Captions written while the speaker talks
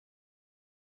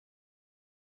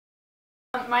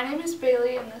My name is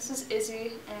Bailey and this is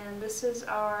Izzy, and this is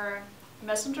our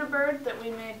messenger bird that we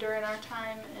made during our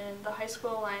time in the High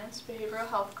School Alliance behavioral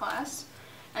health class,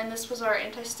 and this was our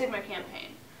anti-stigma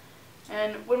campaign.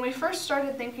 And when we first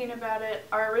started thinking about it,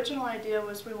 our original idea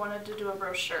was we wanted to do a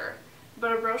brochure,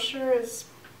 but a brochure is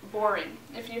boring.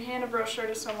 If you hand a brochure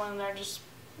to someone, they're just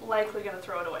likely going to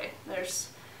throw it away.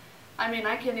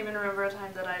 I can't even remember a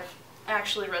time that I've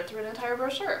actually read through an entire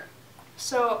brochure.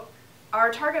 So our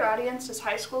target audience is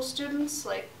high school students,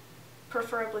 like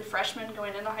preferably freshmen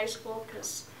going into high school,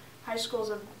 because high school is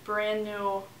a brand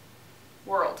new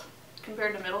world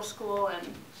compared to middle school.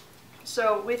 And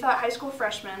so we thought high school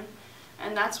freshmen,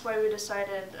 and that's why we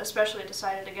especially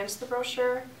decided against the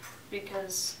brochure,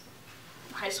 because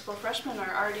high school freshmen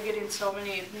are already getting so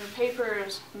many new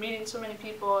papers, meeting so many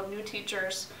people, new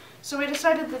teachers. So we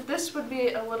decided that this would be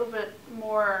a little bit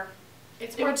more,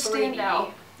 it would stand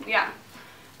out. Yeah.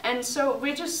 And so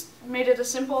we just made it a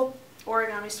simple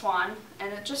origami swan,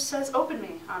 and it just says "Open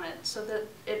Me" on it, so that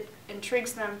it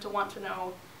intrigues them to want to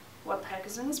know what the heck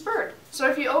is in this bird. So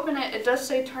if you open it, it does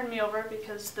say "Turn Me Over,"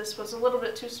 because this was a little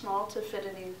bit too small to fit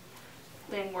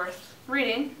anything worth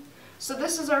reading. So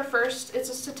this is our first, it's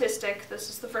a statistic.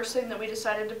 This is the first thing that we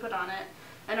decided to put on it.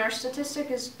 And our statistic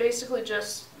is basically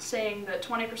just saying that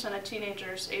 20% of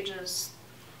teenagers ages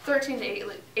 13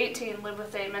 to 18 live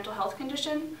with a mental health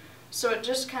condition. So it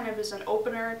just kind of is an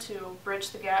opener to bridge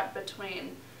the gap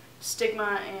between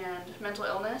stigma and mental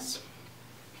illness.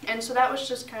 And so that was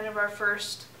just kind of our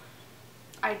first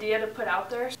idea to put out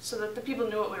there, so that the people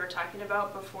knew what we were talking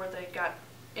about before they got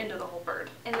into the whole bird.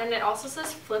 And then it also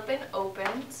says flip and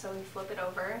open, so we flip it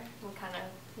over. We kind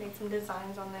of made some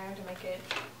designs on there to make it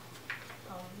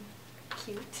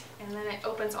cute. And then it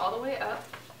opens all the way up.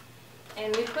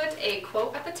 And we put a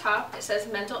quote at the top. It says,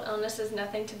 "Mental illness is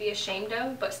nothing to be ashamed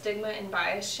of, but stigma and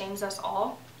bias shames us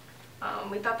all."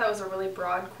 We thought that was a really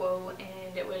broad quote,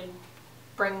 and it would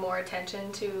bring more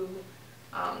attention to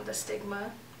the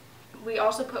stigma. We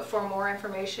also put, for more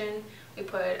information, we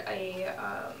put a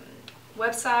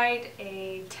website,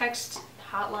 a text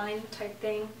hotline type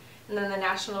thing, and then the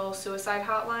National Suicide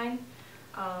Hotline.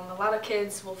 A lot of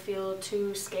kids will feel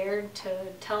too scared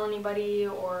to tell anybody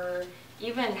or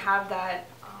even have that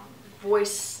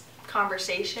voice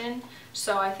conversation.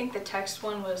 So I think the text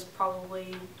one was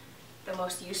probably the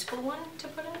most useful one to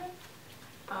put in it.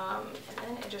 And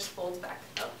then it just folds back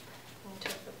up into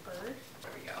the bird.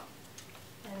 There we go.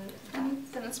 And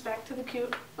then it's back to the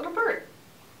cute little bird.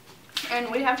 And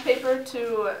we have paper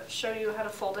to show you how to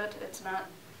fold it. It's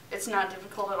not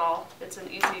difficult at all. It's an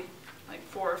easy, like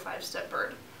 4 or 5 step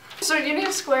bird. So you need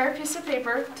a square piece of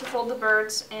paper to fold the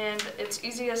birds, and it's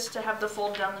easiest to have the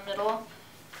fold down the middle,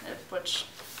 which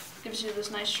gives you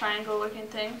this nice triangle looking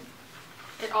thing.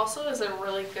 It also is a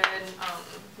really good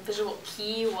visual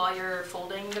key while you're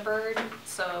folding the bird,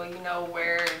 so you know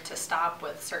where to stop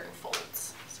with certain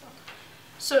folds.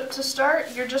 So to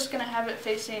start, you're just going to have it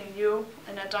facing you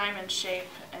in a diamond shape,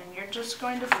 and you're just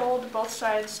going to fold both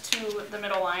sides to the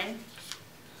middle line.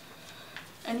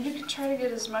 And you can try to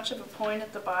get as much of a point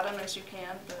at the bottom as you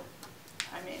can, but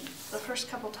the first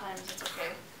couple times it's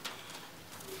okay.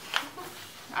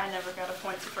 I never got a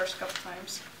point the first couple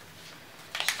times.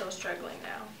 Still struggling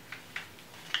now.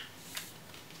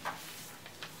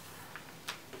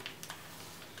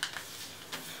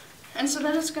 And so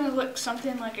then it's going to look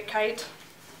something like a kite,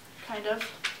 kind of.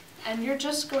 And you're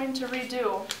just going to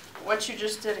redo what you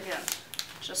just did again.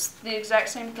 Just the exact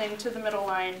same thing to the middle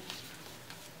line,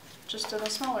 just in a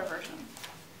smaller version.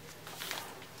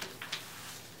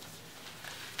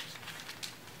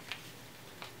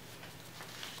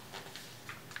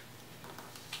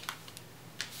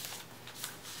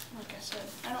 Like I said,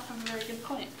 I don't have a very good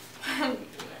point.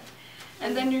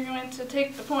 And then you're going to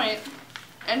take the point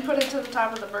and put it to the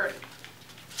top of the bird.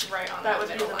 Right on that would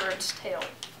be the line. bird's tail.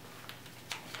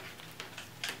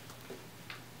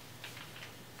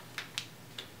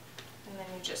 And then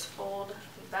you just fold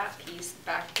that piece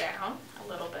back down a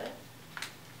little bit.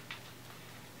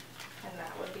 And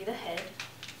that would be the head.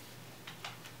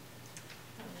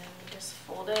 And then you just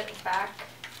fold it back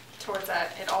towards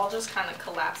that. It all just kind of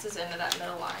collapses into that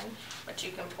middle line, but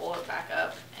you can pull it back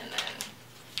up and then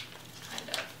kind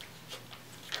of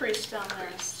crease down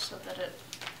there so that it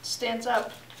stands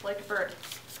up like a bird.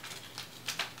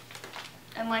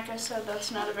 And like I said,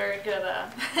 that's not a very good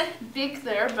beak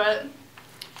there, but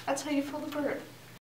that's how you fold a bird.